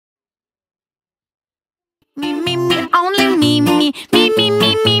Me, me, me, only me, me, me, me,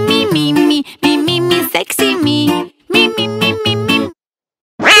 me, me, me, me, me, me, me, me, sexy me. Me, me, me, me, me.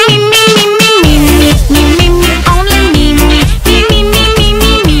 Me, me, me, me, me, me, me, me, only me, me, me, me, me, me,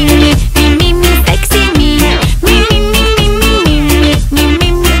 me, me, me, me, me, sexy me. Me, me, me, me, me, me, me, me,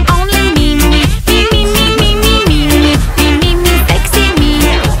 me, only me, me, me, me, me, me, me, me, me, me, me, sexy me.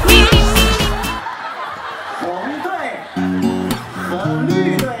 Me, me, me. 红队和绿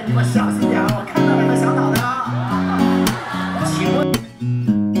队，你们小心点，我看到你们小脑袋啊！请问。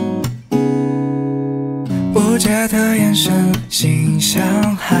 不解的眼神，心像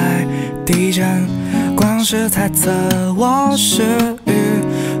海地震，光是猜测我是与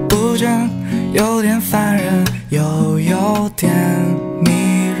不真，有点烦人，又有点迷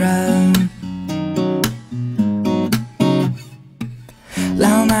人。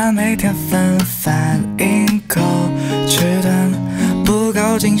浪漫没天分，反应够迟钝，不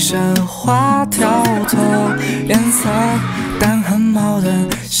够精神，花挑逗颜色，但很矛盾，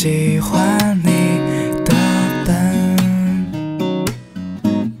喜欢你。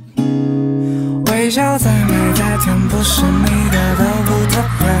 微笑再美再甜，不是你的都不特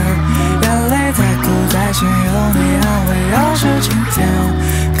别。眼泪再苦再咸，有你安慰又是晴天。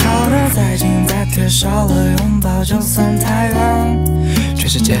靠得再近再贴，少了拥抱就算太远。全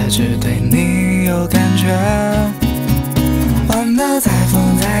世界只对你有感觉。玩得再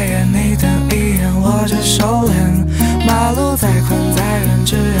疯再野，你瞪一眼我就收敛。马路再宽再远，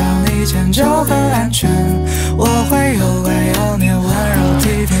只要你牵就很安全。我会有乖有黏，温柔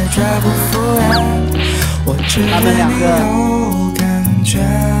体贴，绝不敷衍。我只对你有感觉，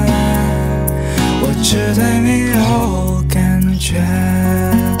我只对你有感觉。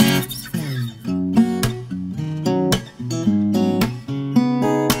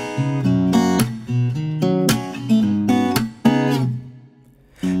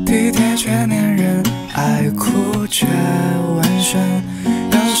体贴却粘人，爱哭却温顺，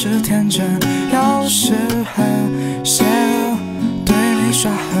有时天真，有时很邪恶。对你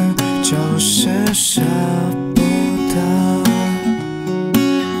耍狠，就是舍不得。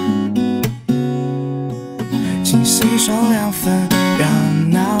请吸收养分，让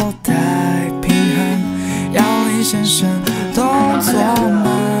脑袋平衡。要你先生，动作慢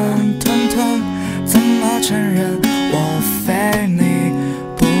吞吞，怎么承认我非你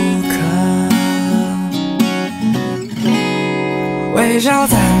不可？微笑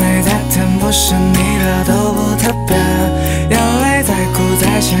再美再甜，不是你的都不特别。眼泪再苦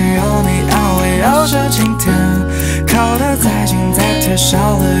再咸，有你安慰又是晴天。靠得再近再贴，少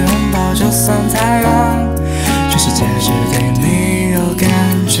了拥抱就算太远。全世界只对你有感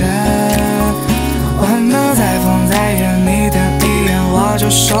觉。玩得再疯再野，你瞪一眼我就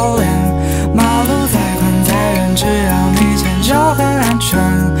收敛。马路再宽再远，只要你牵就很安全。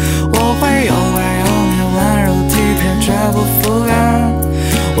我会有乖有黏，温柔体贴，绝不敷衍。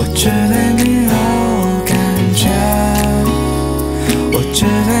我只对你有感觉，我只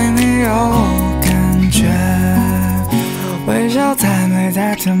对你有感觉。微笑再美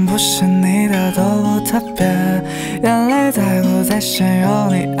再甜，不是你的都不特别。眼泪再苦再咸，有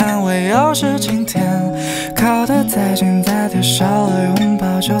你安慰又是晴天。靠得再近再贴，少了拥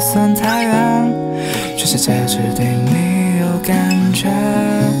抱就算太远。全世界只对你有感觉。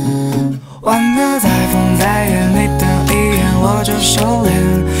玩得再疯再野，你瞪一眼我就收敛。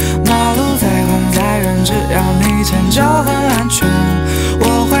马路再宽再远，只要你牵就很安全。我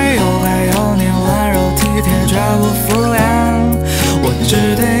会有乖有黏，温柔体贴，绝不敷衍。我只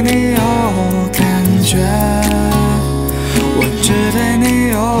对你有感觉，我只对你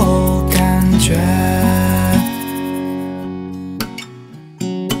有感觉。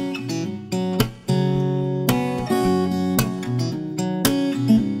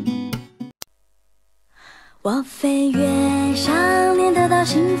我飞越想念得到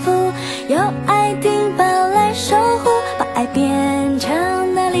幸福，有爱听宝来守护，把爱变成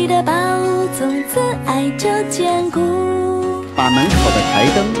那里的宝物，从此爱就坚固。把门口的台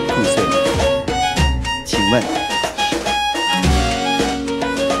灯碰碎了，请问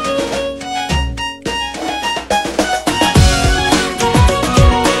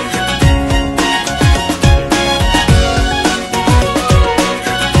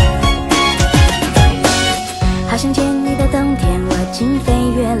好想见你的冬天，我竟飞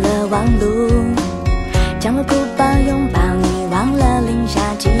越了网路，降落古堡拥抱你，忘了零下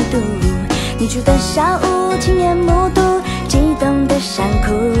几度。你住的小屋，亲眼目睹激动的山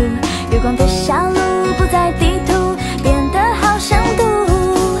谷，月光的小路不在地图，变得好想读。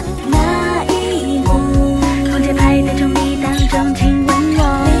那一幕，空姐拍的中你当中亲吻我。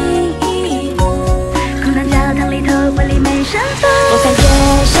另一幕，空荡教堂里头婚礼没声父。我飞越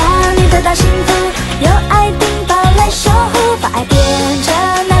想你得到幸福，有爱。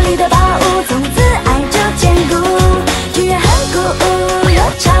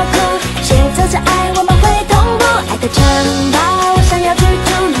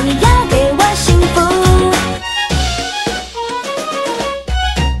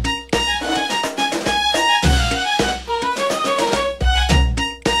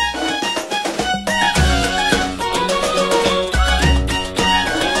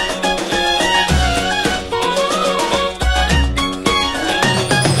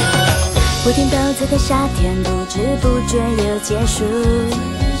不停斗嘴的夏天，不知不觉又结束。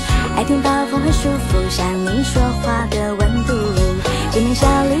爱听暴风很舒服，像你说话的温度。见面小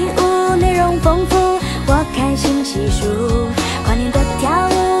礼物内容丰富，我开心细数。跨年的跳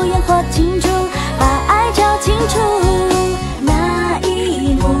舞烟火庆祝，把爱交清楚。那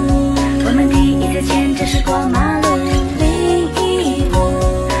一幕，我们第一次牵着手过马路。另一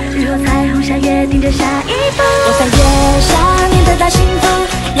幕，日落彩虹下约定着下一步。我在月下面得到幸福。